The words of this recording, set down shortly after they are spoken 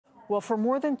Well, for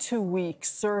more than 2 weeks,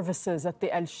 services at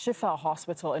the Al-Shifa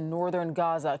hospital in northern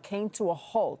Gaza came to a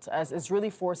halt as Israeli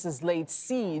forces laid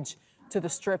siege to the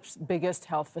Strip's biggest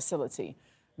health facility.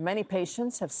 Many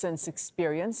patients have since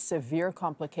experienced severe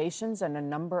complications and a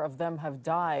number of them have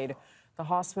died. The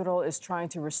hospital is trying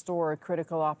to restore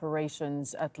critical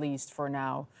operations, at least for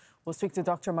now. We'll speak to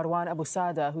Dr. Marwan Abu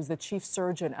Sada, who's the chief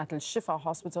surgeon at Al-Shifa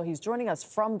hospital. He's joining us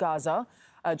from Gaza,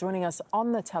 joining us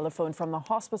on the telephone from the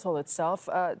hospital itself.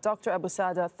 Dr. Abu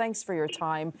Sada, thanks for your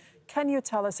time. Can you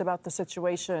tell us about the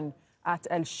situation at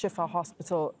Al-Shifa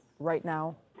hospital right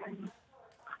now?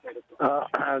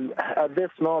 At this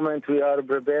moment, we are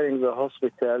preparing the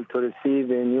hospital to receive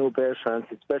new patients,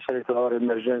 especially to our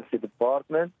emergency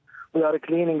department. We are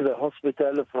cleaning the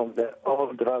hospital from the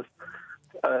old rust,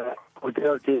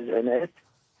 dirties in it,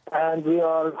 and we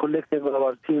are collecting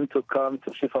our team to come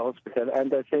to Shifa Hospital.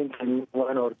 And I think in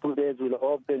 1 or 2 days, we'll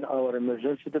open our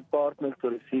emergency department to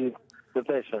receive the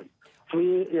patients.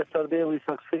 Yesterday, we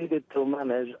succeeded to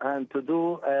manage and to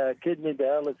do kidney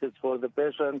dialysis for the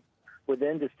patient with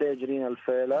end-stage renal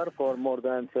failure for more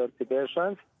than 30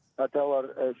 patients at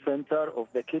our center of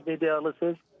the kidney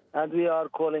dialysis. And we are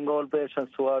calling all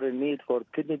patients who are in need for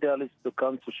kidney dialysis to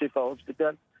come to Shifa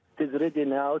Hospital. It is ready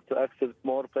now to accept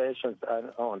more patients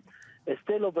and on.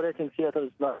 Still, operating theater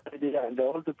is not ready, and the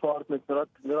whole department is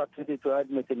not ready to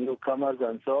admit newcomers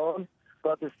and so on.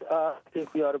 But I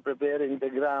think we are preparing the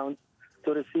ground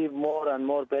to receive more and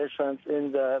more patients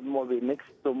in the maybe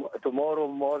tomorrow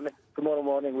morning. Tomorrow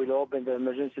morning we'll open the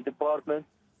emergency department,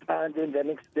 and in the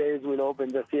next days we'll open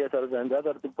the theaters and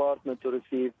other departments to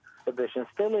receive the patients.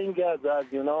 Still in Gaza,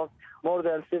 as you know, more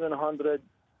than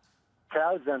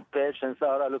 700,000 patients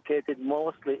are allocated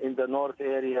mostly in the north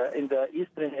area, in the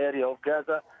eastern area of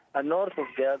Gaza and north of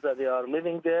Gaza. They are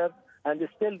living there, and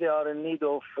still they are in need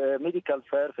of medical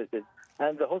services.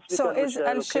 And the hospital. So is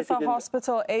Al-Shifa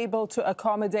hospital able to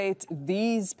accommodate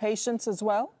these patients as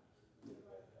well?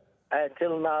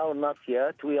 Till now, not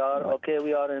yet. We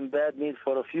are in bad need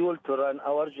for fuel to run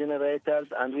our generators,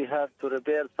 and we have to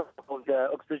repair some of the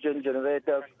oxygen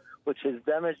generators, which is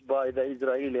damaged by the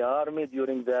Israeli army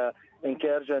during the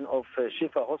incursion of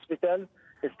Shifa hospital.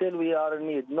 Still, we are in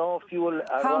need. No fuel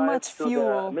arrives. How much fuel?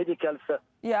 To the medical.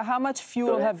 Yeah, how much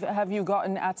fuel have you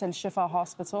gotten at Al-Shifa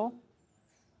hospital?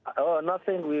 Oh,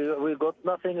 nothing. We got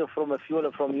nothing from a fuel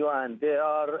from UN. They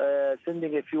are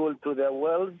sending a fuel to the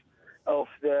wells of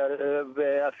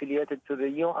their affiliated to the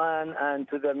UN and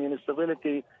to the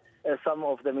municipality, some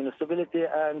of the municipality,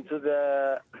 and to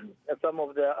the some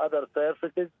of the other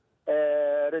services,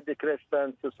 Red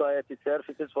Crescent Society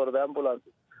services for the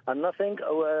ambulances, and nothing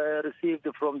received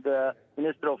from the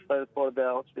Minister of Health for the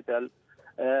hospital.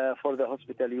 For the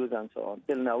hospital use and so on.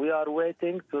 Till now, we are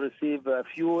waiting to receive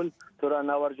fuel to run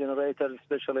our generators,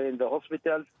 especially in the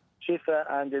hospitals, Shifa,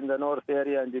 and in the north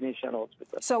area, Indonesian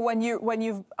hospital. So when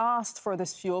you've asked for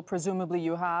this fuel, presumably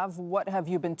you have, what have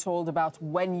you been told about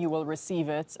when you will receive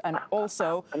it? And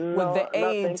also with the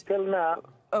aid... Nothing till now.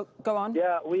 Oh, go on.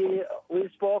 Yeah, we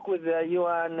spoke with the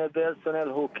UN personnel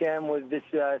who came with this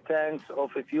tanks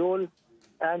of fuel.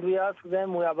 And we asked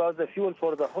them about the fuel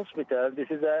for the hospital. This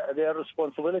is their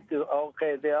responsibility.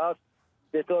 Okay, they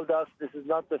told us this is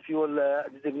not the fuel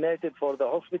designated for the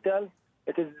hospital.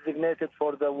 It is designated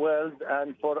for the wells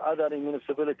and for other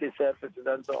municipality services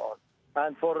and so on.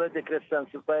 And for Red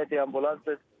Crescent Society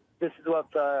ambulances, this is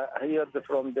what I heard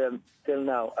from them till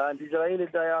now. And Israelis,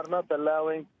 they are not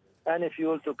allowing any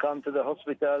fuel to come to the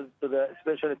hospitals,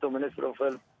 especially to Minister of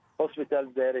Health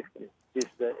hospitals directly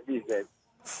these days.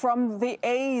 From the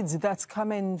aid that's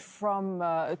coming from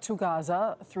to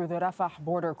Gaza through the Rafah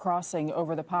border crossing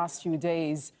over the past few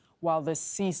days while the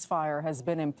ceasefire has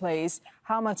been in place,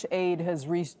 how much aid has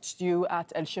reached you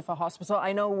at Al-Shifa hospital?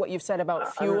 I know what you've said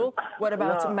about fuel. What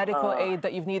about medical aid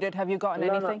that you've needed? Have you gotten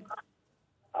anything?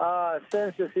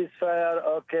 Since the ceasefire,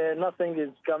 nothing is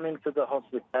coming to the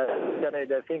hospital.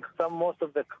 I think most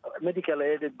of the medical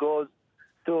aid goes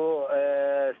to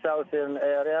southern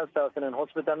area, southern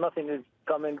hospital. Nothing is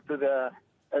coming to the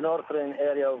northern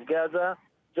area of Gaza.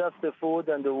 Just the food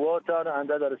and the water and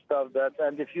other stuff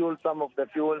and the fuel. Some of the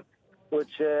fuel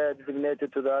which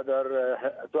designated to the other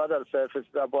services,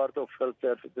 the part of health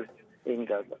services in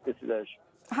Gaza. This is the issue.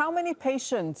 How many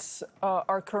patients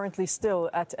are currently still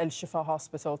at Al-Shifa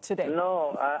hospital today?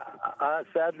 No,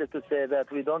 sadly to say that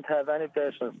we don't have any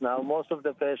patients now. Most of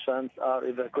the patients are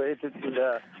evacuated to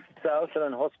the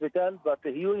southern hospital, but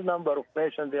a huge number of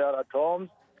patients, they are at home.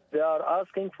 They are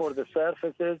asking for the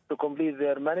services to complete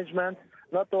their management.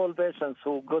 Not all patients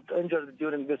who got injured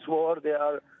during this war, they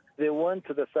are They went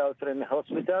to the southern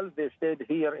hospital. They stayed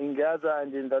here in Gaza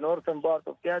and in the northern part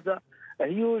of Gaza. A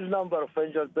huge number of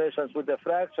injured patients with a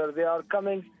fracture. They are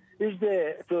coming each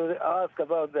day to ask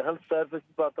about the health service,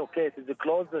 but okay, it is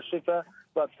closed, the Shifa,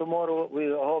 but tomorrow we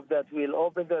hope that we'll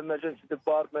open the emergency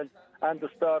department and to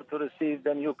start to receive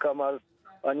the newcomers,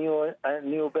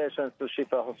 new patients to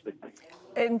Shifa Hospital.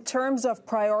 In terms of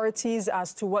priorities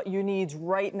as to what you need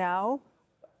right now,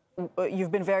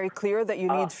 you've been very clear that you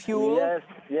need fuel. Yes,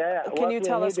 yeah. Can you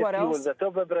tell us what else? The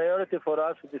top priority for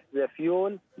us is the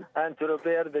fuel and to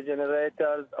repair the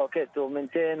generators, okay, to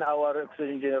maintain our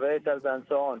oxygen generators and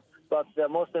so on. But the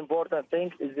most important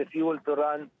thing is the fuel to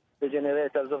run the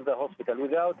generators of the hospital.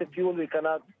 Without the fuel, we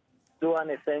cannot do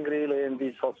anything really in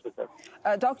these hospitals.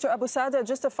 Dr. Abu Sada,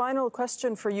 just a final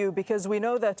question for you, because we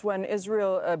know that when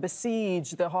Israel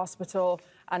besieged the hospital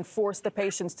and forced the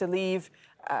patients to leave,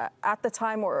 at the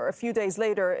time or a few days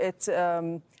later, it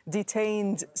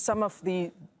detained some of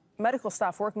the medical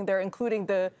staff working there, including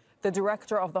the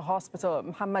director of the hospital,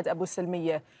 Marwan Abu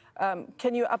Sada.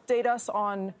 Can you update us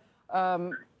on,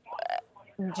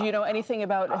 do you know anything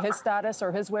about his status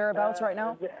or his whereabouts right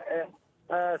now?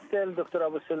 Still, Dr.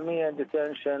 Abu Sada in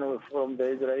detention from the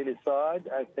Israeli side,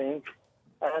 I think.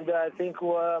 And I think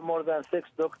more than 6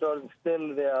 doctors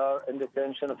still they are in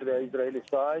detention of the Israeli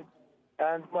side.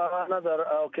 And another,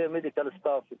 medical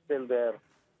staff is still there.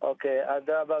 Okay,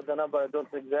 about the number, I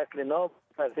don't exactly know.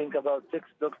 I think about 6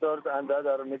 doctors and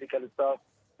other medical staff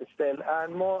is still.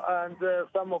 And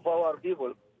some of our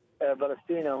people,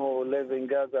 Palestinians who live in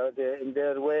Gaza, in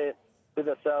their way to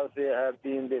the south, they have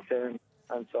been detained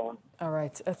and so on. All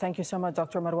right. Thank you so much,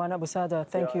 Dr. Marwan Abu Sada.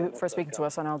 Thank you for speaking to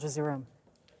us on Al Jazeera.